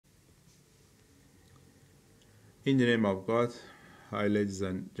In the name of God, hi ladies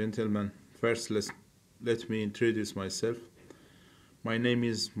and gentlemen. First, let me introduce myself. My name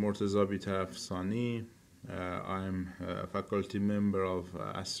is Morteza Bitaraf Sani. I'm a faculty member of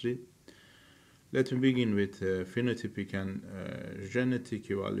ASRI. Let me begin with phenotypic and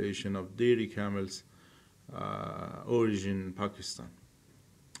genetic evaluation of dairy camels, origin in Pakistan.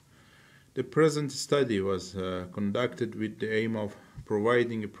 The present study was conducted with the aim of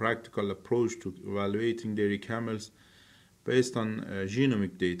providing a practical approach to evaluating dairy camels based on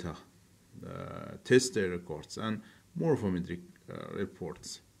genomic data, test day records, and morphometric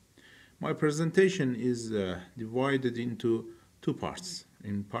reports. My presentation is divided into two parts.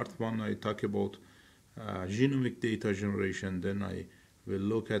 In part one, I talk about genomic data generation, then I will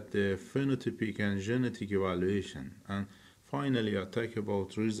look at the phenotypic and genetic evaluation, and finally I talk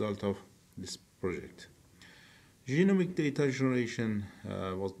about result of this project. Genomic data generation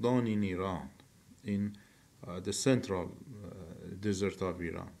was done in Iran, in the central desert of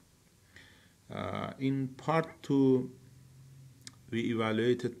Iran. In part 2, we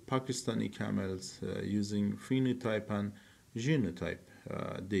evaluated Pakistani camels using phenotype and genotype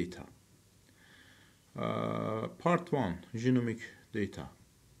data. Part 1, genomic data.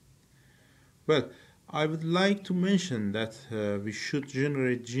 Well, I would like to mention that we should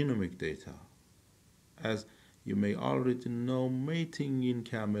generate genomic data. As you may already know, mating in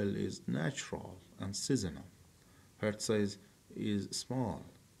camel is natural and seasonal. Herd size is small.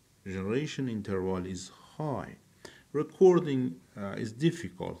 Generation interval is high. Recording is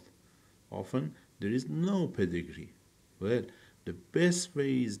difficult. Often there is no pedigree. Well, the best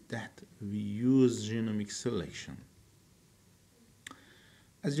way is that we use genomic selection.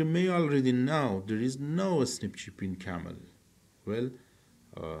 As you may already know, there is no SNP chip in camel. Well,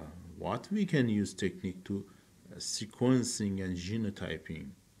 what we can use technique to sequencing and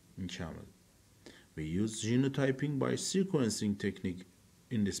genotyping in camel. We use genotyping by sequencing technique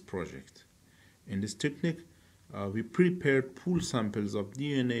in this project. In this technique, we prepared pool samples of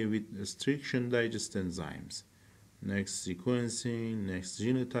DNA with restriction digest enzymes. Next sequencing, next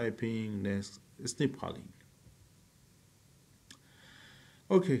genotyping, next SNP calling.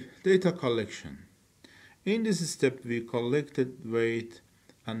 Okay, data collection. In this step, we collected weight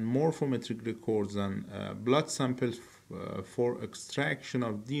and morphometric records and blood samples for extraction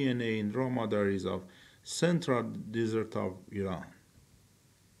of DNA in dromedaries of central desert of Iran.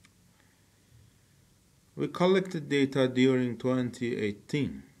 We collected data during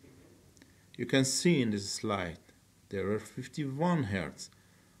 2018. You can see in this slide there were 51 herds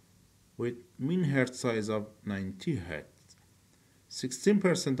with mean herd size of 90 heads.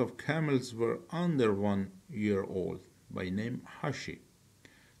 16% of camels were under 1 year old by name Hashi.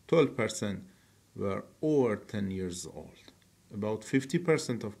 12% were over 10 years old. About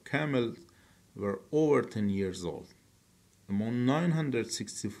 50% of camels were over 10 years old. Among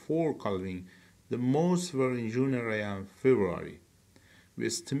 964 calving, the most were in January and February. We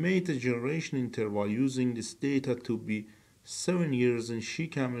estimate the generation interval using this data to be 7 years in she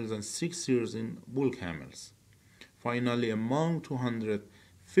camels and 6 years in bull camels. Finally, among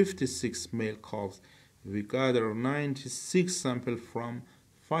 256 male calves, we gathered 96 samples from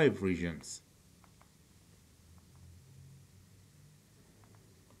 5 regions.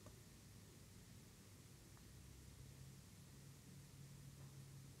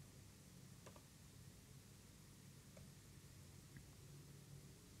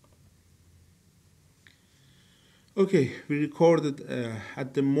 Okay, we recorded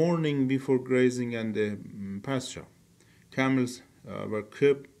at the morning before grazing and the pasture. Camels were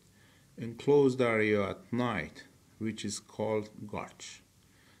kept in closed area at night, which is called gorge.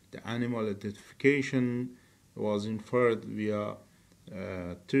 The animal identification was inferred via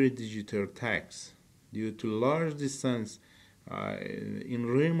 3-digit tags. Due to large distance in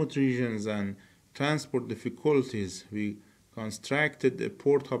remote regions and transport difficulties, we constructed a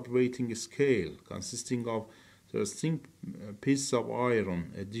portable weighting scale consisting of 13 pieces of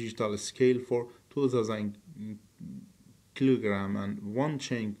iron, a digital scale for 2000 kilogram and 1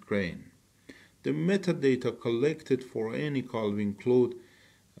 chain grain. The metadata collected for any calf include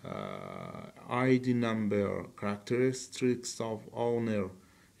ID number, characteristics of owner,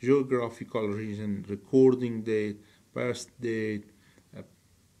 geographical region, recording date, birth date,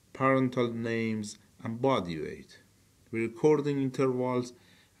 parental names, and body weight. The recording intervals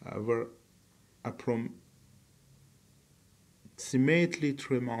were approximately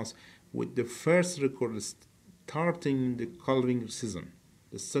 3 months, with the first record starting in the calving season,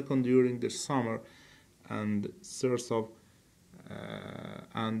 the second during the summer, and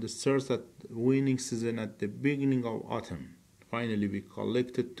the third at weaning season at the beginning of autumn. Finally, we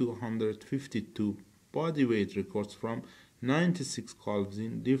collected 252 body weight records from 96 calves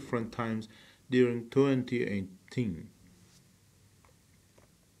in different times during 2018.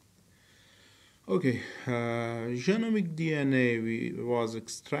 Okay, genomic DNA was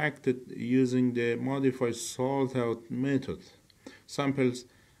extracted using the modified salt-out method. Samples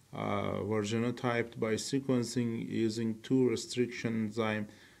were genotyped by sequencing using two restriction enzymes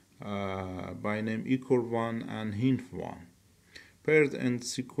by name ECOR1 and HINF1. Paired end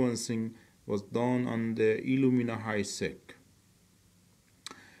sequencing was done on the Illumina high-sec.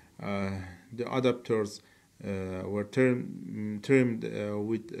 The adapters were termed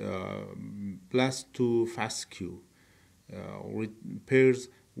with +2 FASTQ. With pairs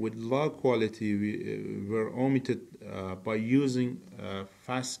with low quality were omitted by using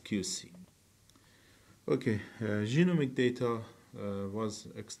FASTQC. Okay, genomic data was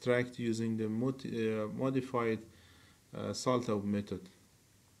extracted using the modified salt-out method.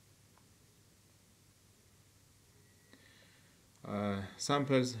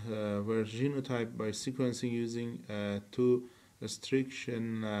 Samples were genotyped by sequencing using two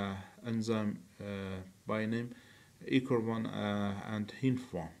restriction enzyme by name ECOR1 and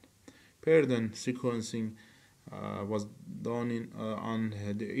HINF1. Paired end sequencing was done on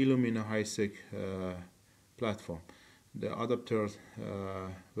the Illumina high-sec platform. The adapters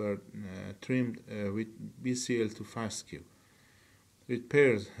were trimmed with BCL to FASTQ. With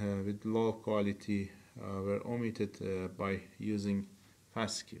pairs with low quality were omitted by using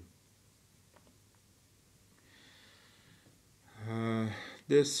FASTQ.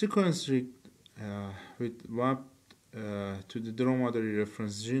 The sequence with mapped to the dromedary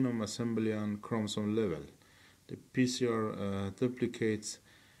reference genome assembly and chromosome level. The PCR duplicates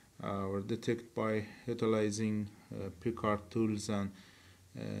were detected by utilizing Picard tools and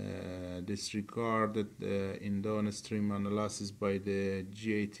disregarded in downstream analysis by the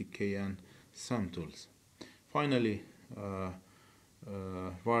GATK and SAM tools. Finally,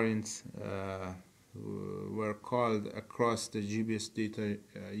 variants were called across the GBS data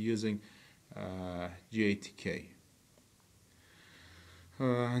using GATK.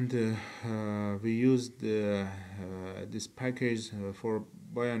 We used this package for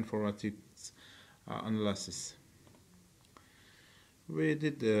bioinformatics analysis. We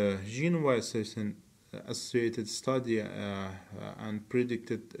did a genome associated study and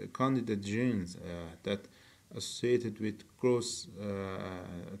predicted candidate genes that associated with growth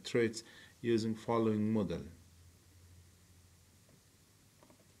traits using following model.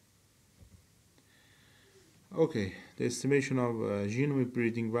 Okay, the estimation of genomic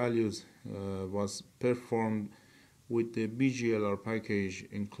breeding values was performed with the BGLR package,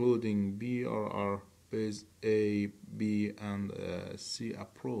 including BRR, base A, B, and C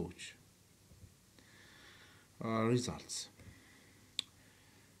approach. Results.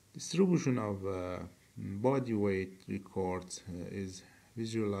 Distribution of body weight records is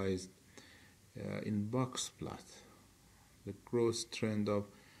visualized in box plot. The growth trend of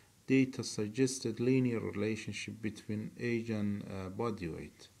data suggested linear relationship between age and body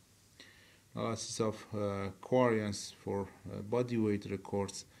weight. Analysis of covariance for body weight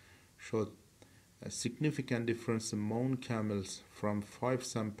records showed a significant difference among camels from 5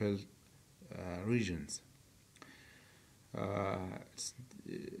 sample regions.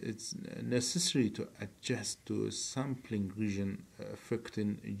 It's necessary to adjust to sampling region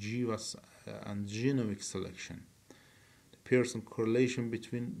affecting GWAS and genomic selection. The Pearson correlation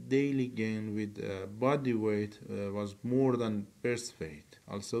between daily gain with body weight was more than birth weight.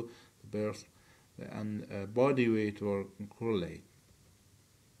 Also, the birth and body weight were correlated.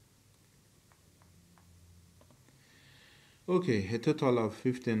 Okay, a total of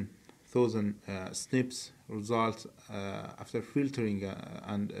 15,000 SNPs results after filtering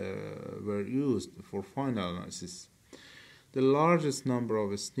and were used for final analysis. The largest number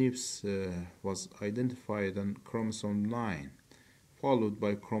of SNPs was identified on chromosome 9, followed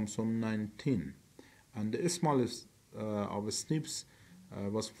by chromosome 19, and the smallest of SNPs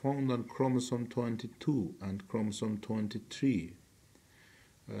was found on chromosome 22 and chromosome 23.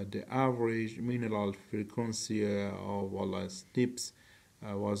 The average mineral frequency of all SNPs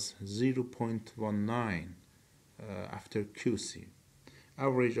was 0.19 after QC.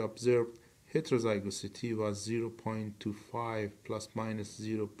 Average observed heterozygosity was 0.25 plus minus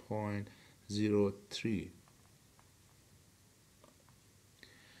 0.03.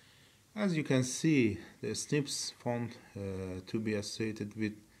 As you can see, the SNPs found to be associated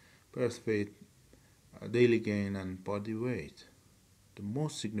with birth weight, daily gain, and body weight. The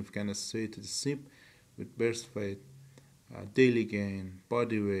most significant associated SNP with birth weight, daily gain,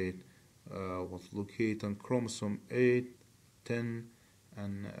 body weight was located on chromosome 8, 10,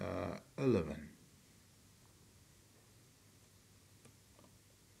 and 11.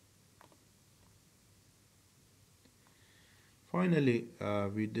 Finally,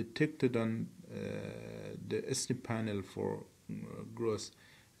 we detected on the SNP panel for growth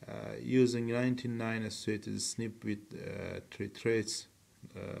using 99 associated SNP with 3 traits: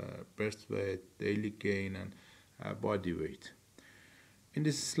 birth weight, daily gain, and body weight. In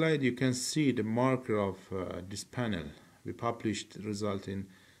this slide, you can see the marker of this panel. We published result in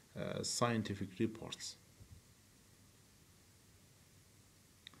scientific reports.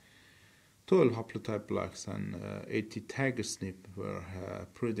 12 haplotype blocks and 80 tag SNP were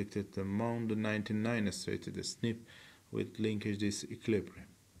predicted among the 99 associated SNP with linkage disequilibrium.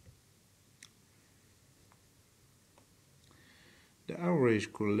 The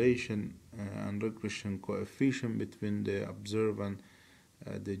average correlation and regression coefficient between the observed and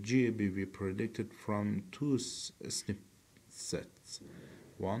the GABV predicted from 2 SNP sets: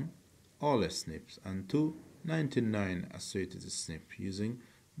 1. All SNPs, and 2. 99 associated SNP using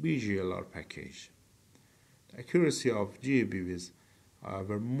BGLR package. The accuracy of GABVs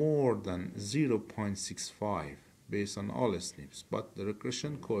were more than 0.65 based on all SNPs, but the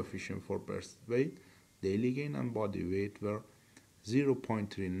regression coefficient for birth weight, daily gain, and body weight were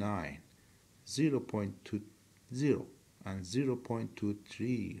 0.39, 0.20, and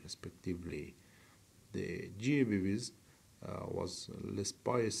 0.23 respectively. The GABVs was less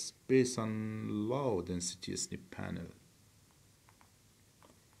biased based on low density SNP panel.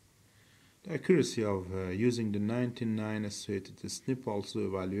 The accuracy of using the 99 associated SNP also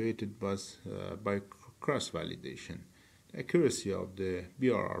evaluated by cross-validation. The accuracy of the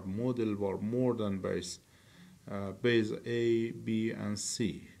BRR model were more than base A, B, and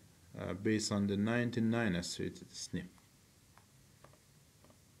C based on the 99 associated SNP.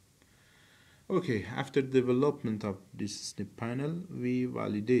 Okay, after development of this SNP panel, we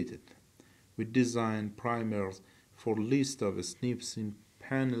validated. We designed primers for list of SNPs in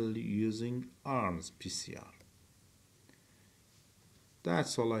panel using ARMS PCR.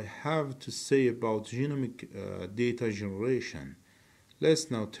 That's all I have to say about genomic data generation. Let's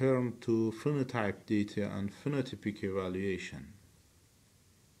now turn to phenotype data and phenotypic evaluation.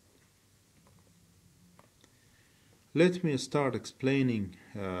 Let me start explaining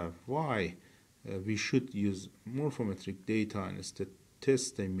why we should use morphometric data instead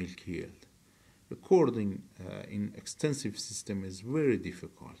test the milk yield. Recording in extensive system is very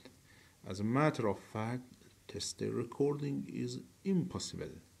difficult. As a matter of fact, test the recording is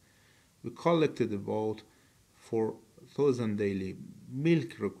impossible. We collected about 4,000 daily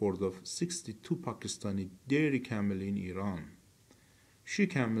milk record of 62 Pakistani dairy camel in Iran. She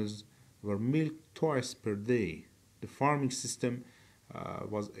camels were milked twice per day. The farming system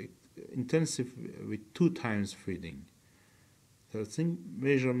was intensive with 2 times feeding. 13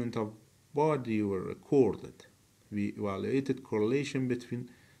 measurement of body were recorded. We evaluated correlation between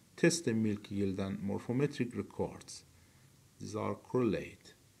test and milk yield and morphometric records. These are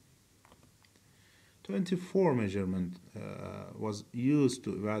correlate. 24 measurement was used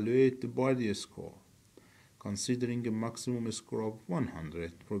to evaluate the body score, considering a maximum score of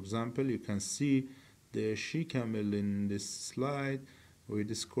 100. For example, you can see the she camel in this slide with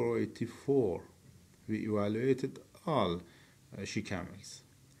the score 84. We evaluated all she camels.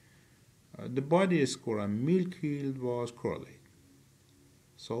 The body score and milk yield was correlated.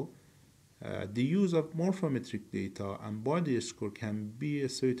 So, the use of morphometric data and body score can be a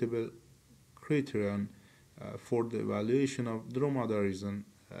suitable criterion for the evaluation of dromedaries in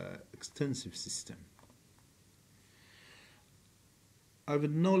extensive system. I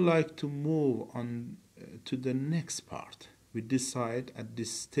would now like to move on to the next part. We decide at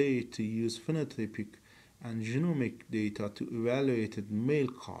this stage to use phenotypic and genomic data to evaluate male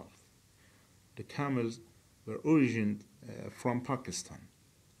calf. The camels were originated from Pakistan.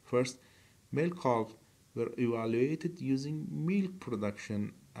 First, male calves were evaluated using milk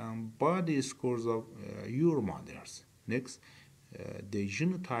production and body scores of your mothers. Next, they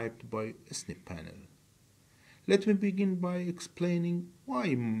genotyped by SNP panel. Let me begin by explaining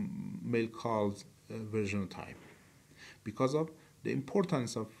why male calves were genotyped. Because of the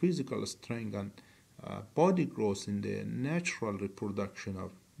importance of physical strength and body growth in the natural reproduction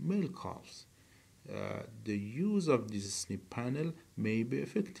of male calves, the use of this SNP panel may be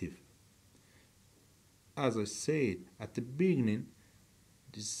effective. As I said at the beginning,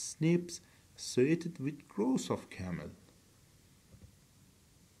 these SNPs associated with growth of camel.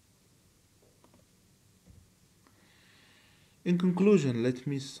 In conclusion, let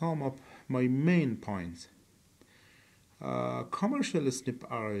me sum up my main points. Commercial SNP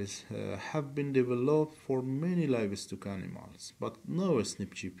arrays have been developed for many livestock animals, but no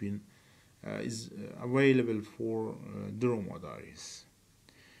SNP chipping is available for dromedaries.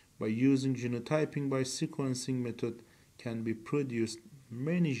 By using genotyping by sequencing method, can be produced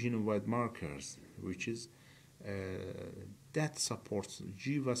many genome-wide markers, which is that supports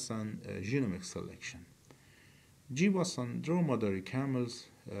GWAS and genomic selection. GWAS and dromedary camels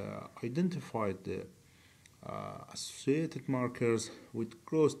identified the associated markers with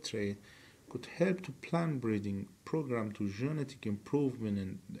growth trait could help to plan breeding program to genetic improvement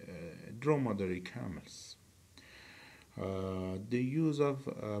in dromedary camels. The use of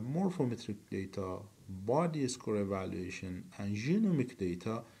morphometric data, body score evaluation, and genomic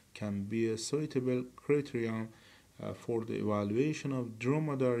data can be a suitable criterion for the evaluation of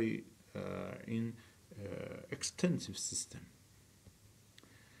dromedary in extensive system.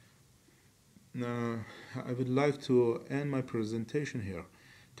 Now, I would like to end my presentation here.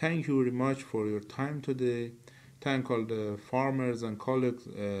 Thank you very much for your time today. Thank all the farmers and colleagues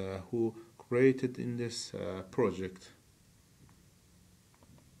who created in this project.